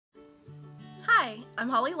Hi, I'm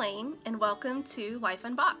Laine, and welcome to Life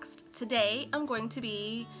Unboxed. Today I'm going to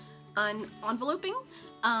be enveloping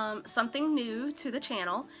something new to the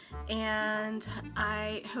channel, and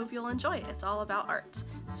I hope you'll enjoy it. It's all about art.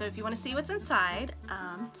 So if you want to see what's inside,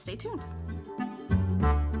 stay tuned.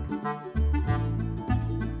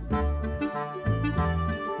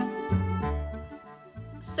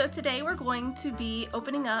 So today we're going to be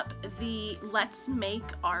opening up the Let's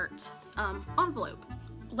Make Art envelope.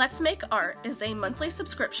 Let's Make Art is a monthly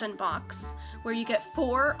subscription box where you get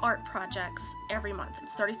 4 art projects every month.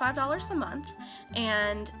 It's $35 a month,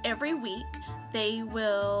 and every week they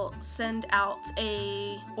will send out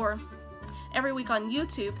every week on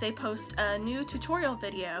YouTube they post a new tutorial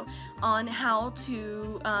video on how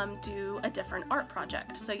to do a different art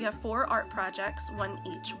project. So you have 4 art projects, one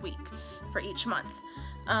each week for each month.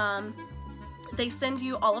 They send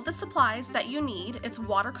you all of the supplies that you need. It's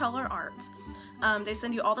watercolor art. They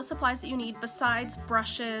send you all the supplies that you need besides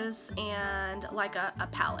brushes and like a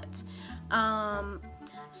palette.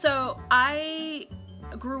 So I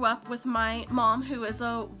grew up with my mom, who is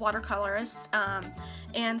a watercolorist,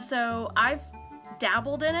 and so I've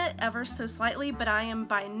dabbled in it ever so slightly, but I am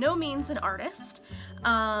by no means an artist.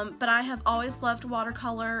 But I have always loved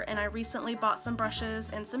watercolor, and I recently bought some brushes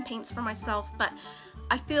and some paints for myself, but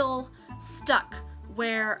I feel stuck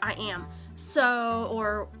where I am.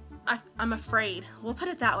 I'm afraid, we'll put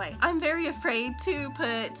it that way. I'm very afraid to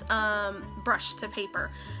put brush to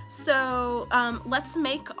paper. So Let's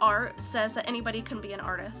Make Art says that anybody can be an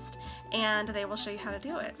artist, and they will show you how to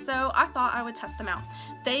do it. So I thought I would test them out.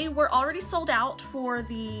 They were already sold out for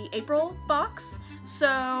the April box,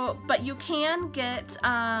 but you can get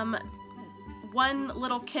one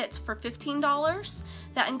little kit for $15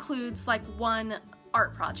 that includes like one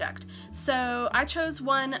art project. So I chose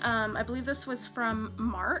one, I believe this was from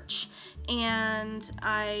March, and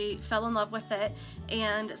I fell in love with it,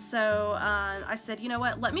 and so I said, you know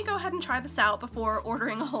what, let me go ahead and try this out before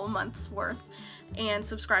ordering a whole month's worth and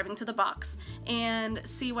subscribing to the box and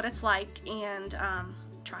see what it's like and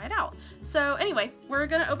try it out. So anyway, we're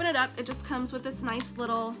gonna open it up. It just comes with this nice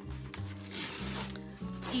little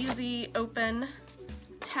easy open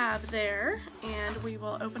tab there, and we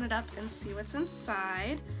will open it up and see what's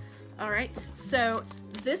inside. Alright, so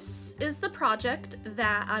this is the project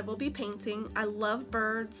that I will be painting. I love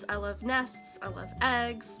birds, I love nests, I love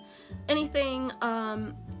eggs, anything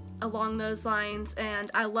along those lines, and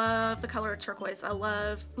I love the color turquoise. I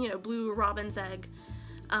love, you know, blue robin's egg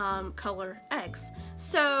color eggs.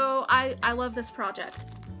 So I love this project.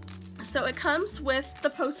 So it comes with the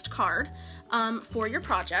postcard for your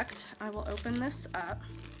project. I will open this up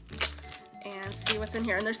and see what's in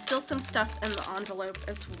here. And there's still some stuff in the envelope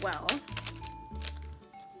as well.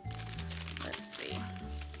 Let's see.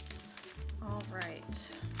 All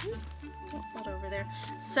right. Don't fall over there.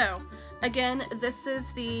 So again, this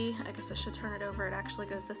is the, I guess I should turn it over. It actually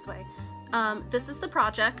goes this way. This is the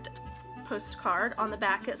project postcard. On the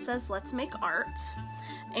back it says Let's Make Art.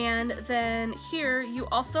 And then here you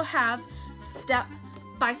also have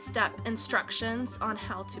step-by-step instructions on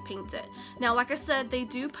how to paint it. Now, like I said, they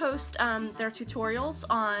do post their tutorials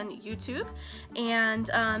on YouTube, and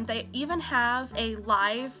they even have a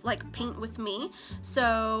live, like, paint with me,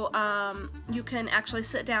 so you can actually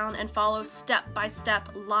sit down and follow step-by-step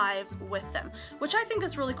live with them, which I think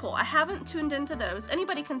is really cool. I haven't tuned into those.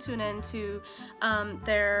 Anybody can tune into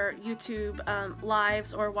their YouTube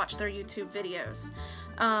lives or watch their YouTube videos.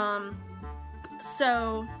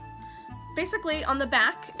 So basically on the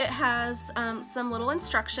back it has some little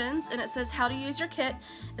instructions, and it says how to use your kit.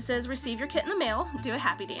 It says receive your kit in the mail, do a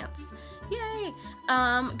happy dance. Yay!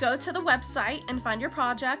 Go to the website and find your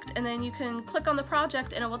project, and then you can click on the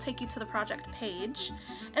project and it will take you to the project page.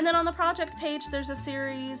 And then on the project page there's a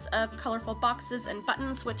series of colorful boxes and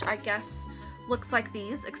buttons, which I guess looks like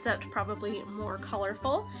these, except probably more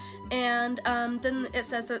colorful. And then it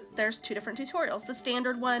says that there's 2 different tutorials, the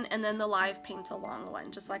standard one and then the live paint along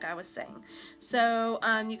one, just like I was saying. So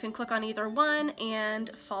you can click on either one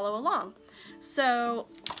and follow along. So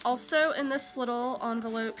also in this little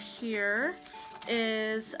envelope here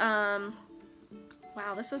is, wow,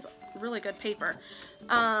 this is really good paper.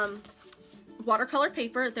 Watercolor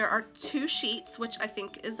paper. There are 2 sheets, which I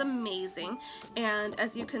think is amazing, and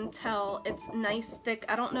as you can tell, it's nice thick.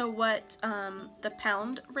 I don't know what the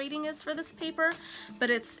pound rating is for this paper,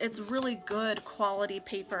 but it's really good quality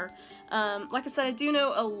paper. Like I said, I do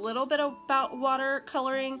know a little bit about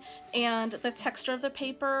watercoloring and the texture of the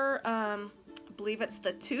paper. I believe it's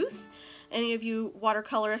the tooth. Any of you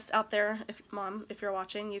watercolorists out there, if you're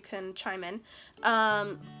watching, you can chime in.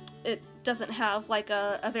 it doesn't have like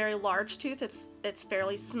a very large tooth. It's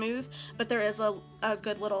fairly smooth, but there is a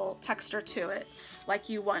good little texture to it, like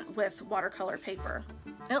you want with watercolor paper.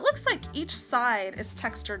 And it looks like each side is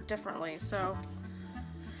textured differently, so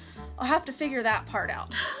I'll have to figure that part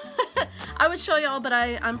out. I would show y'all, but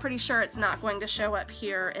I'm pretty sure it's not going to show up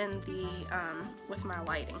here in the with my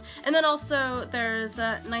lighting. And then also there's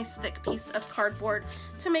a nice thick piece of cardboard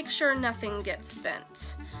to make sure nothing gets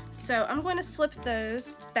bent. So I'm going to slip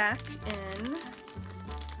those back in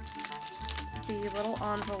the little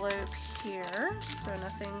envelope here so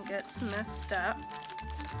nothing gets messed up.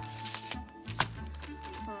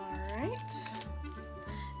 Alright.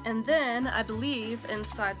 And then I believe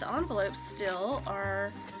inside the envelope still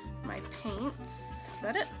are my paints. Is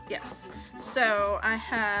that it? Yes. So I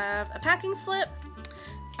have a packing slip.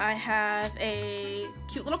 I have a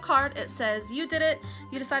cute little card. It says, "You did it.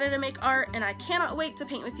 You decided to make art, and I cannot wait to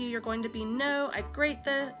paint with you. You're going to be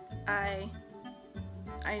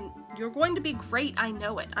you're going to be great. I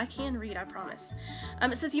know it. I can read, I promise."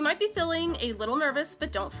 It says, "You might be feeling a little nervous,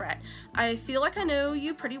 but don't fret. I feel like I know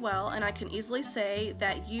you pretty well, and I can easily say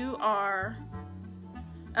that you are,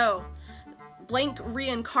 blank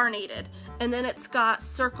reincarnated." And then it's got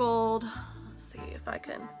circled, let's see if I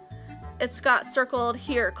can, it's got circled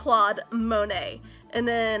here, Claude Monet. And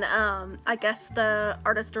then I guess the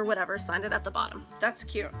artist or whatever signed it at the bottom. That's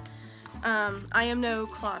cute. I am no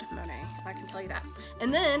Claude Monet, I can tell you that.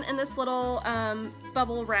 And then in this little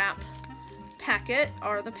bubble wrap packet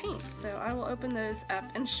are the paints. So I will open those up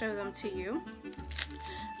and show them to you.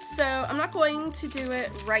 So I'm not going to do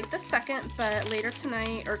it right this second, but later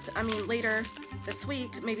tonight, or later this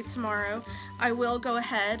week, maybe tomorrow, I will go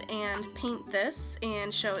ahead and paint this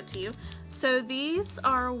and show it to you. So these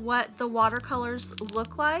are what the watercolors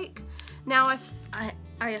look like. Now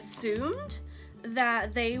I assumed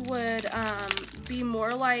that they would be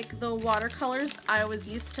more like the watercolors I was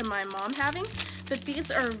used to my mom having, but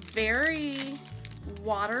these are very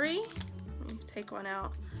watery. Let me take one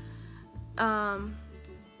out.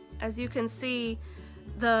 As you can see,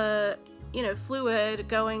 the fluid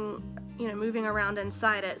going, moving around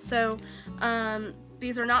inside it. So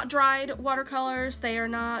these are not dried watercolors. They are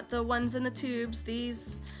not the ones in the tubes.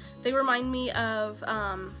 They remind me of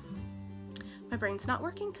my brain's not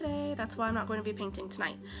working today. That's why I'm not going to be painting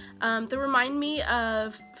tonight. They remind me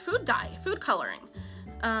of food dye, food coloring.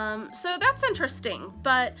 So that's interesting,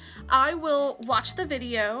 but I will watch the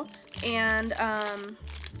video and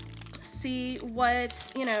see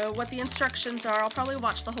what the instructions are. I'll probably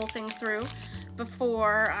watch the whole thing through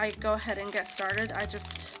before I go ahead and get started.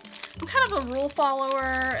 I'm kind of a rule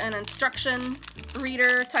follower, an instruction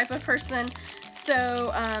reader type of person.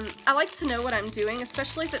 So I like to know what I'm doing,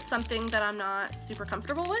 especially if it's something that I'm not super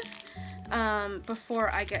comfortable with, before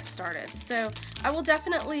I get started. So I will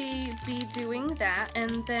definitely be doing that,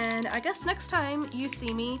 and then I guess next time you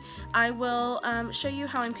see me, I will show you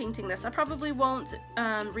how I'm painting this. I probably won't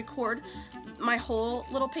record my whole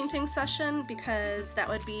little painting session because that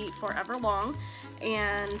would be forever long,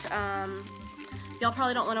 and y'all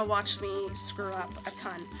probably don't want to watch me screw up a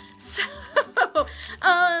ton. So,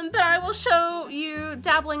 but I will show you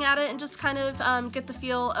dabbling at it and just kind of get the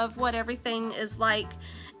feel of what everything is like,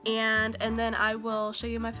 and then I will show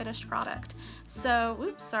you my finished product. So,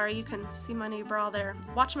 oops, sorry, you can see my new bra there.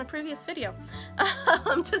 Watch my previous video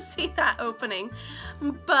to see that opening.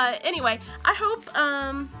 But anyway, I hope,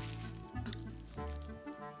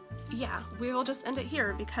 yeah, we will just end it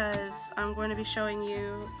here because I'm going to be showing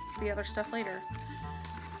you the other stuff later.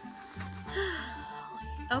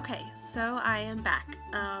 Okay, so I am back.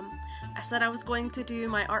 I said I was going to do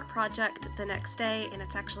my art project the next day, and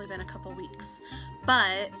it's actually been a couple weeks,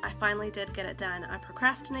 but I finally did get it done. I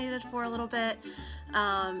procrastinated for a little bit.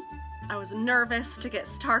 I was nervous to get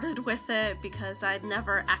started with it because I'd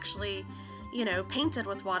never actually, painted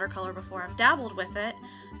with watercolor before. I've dabbled with it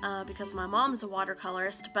because my mom's a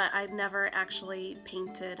watercolorist, but I'd never actually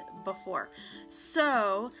painted before.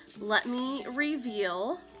 So let me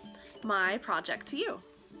reveal my project to you.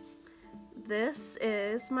 This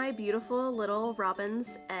is my beautiful little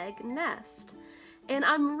robin's egg nest, and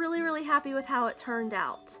I'm really happy with how it turned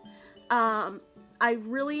out. I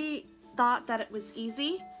really thought that it was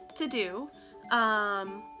easy to do. I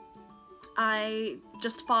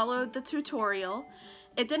just followed the tutorial.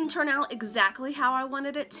 It didn't turn out exactly how I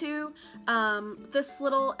wanted it to. This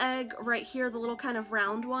little egg right here, the little kind of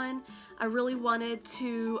round one, I really wanted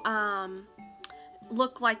to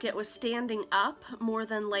look like it was standing up more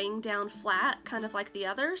than laying down flat, kind of like the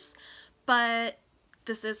others. But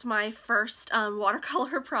this is my first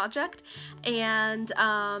watercolor project, and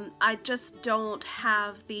I just don't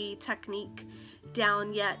have the technique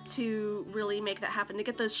down yet to really make that happen, to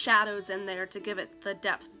get those shadows in there to give it the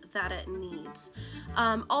depth that it needs.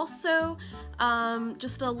 Also,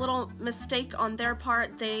 just a little mistake on their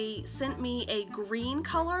part, they sent me a green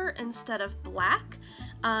color instead of black.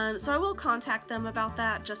 So I will contact them about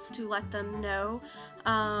that just to let them know,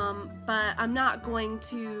 but I'm not going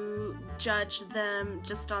to judge them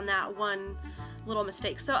just on that one little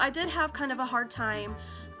mistake. So I did have kind of a hard time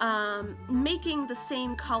making the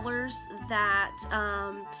same colors that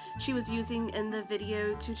she was using in the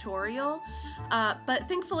video tutorial, but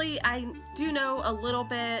thankfully I do know a little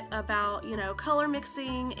bit about, you know, color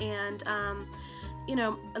mixing, and you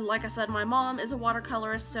know, like I said, my mom is a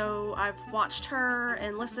watercolorist, so I've watched her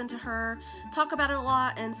and listened to her talk about it a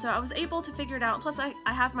lot, and so I was able to figure it out. Plus I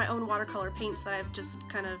have my own watercolor paints that I've just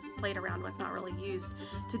kind of played around with, not really used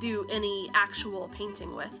to do any actual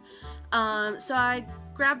painting with. So I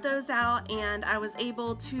grabbed those out and I was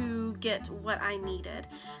able to get what I needed.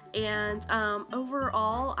 And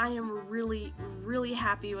overall, I am really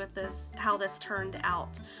happy with this, how this turned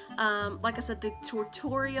out. Like I said, the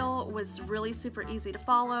tutorial was really super easy to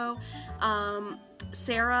follow.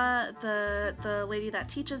 Sarah, the lady that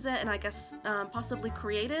teaches it, and I guess possibly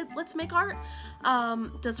created Let's Make Art,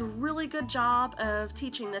 does a really good job of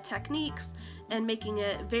teaching the techniques and making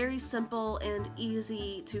it very simple and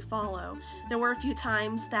easy to follow. There were a few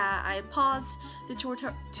times that I paused the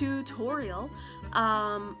tutorial,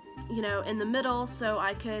 you know, in the middle so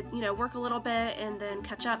I could, you know, work a little bit and then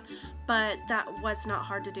catch up, but that was not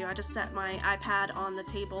hard to do. I just set my iPad on the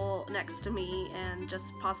table next to me and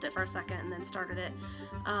just paused it for a second and then started it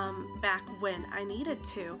back when I needed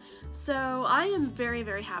to. So I am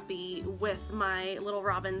very happy with my Little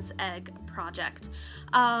Robin's Egg project.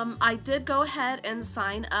 I did go ahead and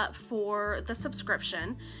sign up for the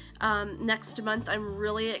subscription. Next month I'm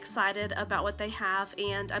really excited about what they have,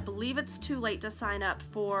 and I believe it's too late to sign up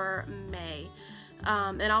for May.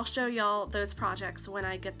 And I'll show y'all those projects when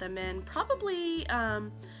I get them in. Probably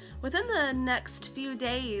within the next few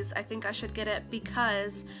days I think I should get it,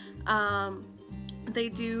 because they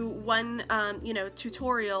do one you know,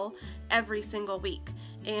 tutorial every single week,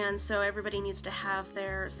 and so everybody needs to have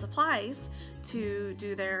their supplies to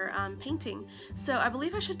do their painting. So I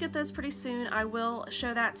believe I should get those pretty soon. I will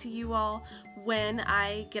show that to you all when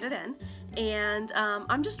I get it in, and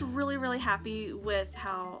I'm just really happy with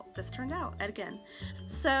how this turned out again.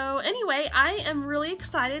 So anyway, I am really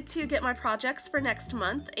excited to get my projects for next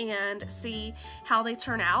month and see how they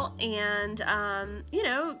turn out, and you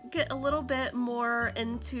know, get a little bit more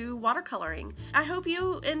into watercoloring. I hope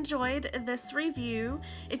you enjoyed this review.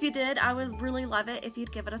 If you did, I would really love it if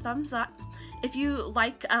you'd give it a thumbs up. If you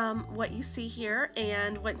like what you see here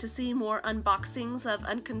and want to see more unboxings of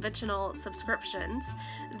unconventional subscriptions,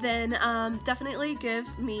 then definitely give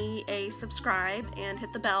me a subscribe and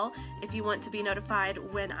hit the bell if you want to be notified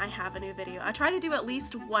when I have a new video. I try to do at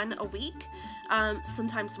least one a week,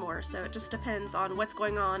 sometimes more, so it just depends on what's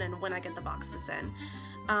going on and when I get the boxes in.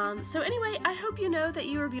 So anyway, I hope you know that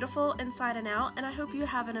you are beautiful inside and out, and I hope you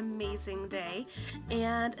have an amazing day,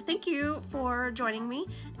 and thank you for joining me,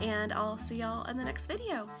 and I'll see y'all in the next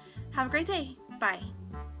video. Have a great day. Bye.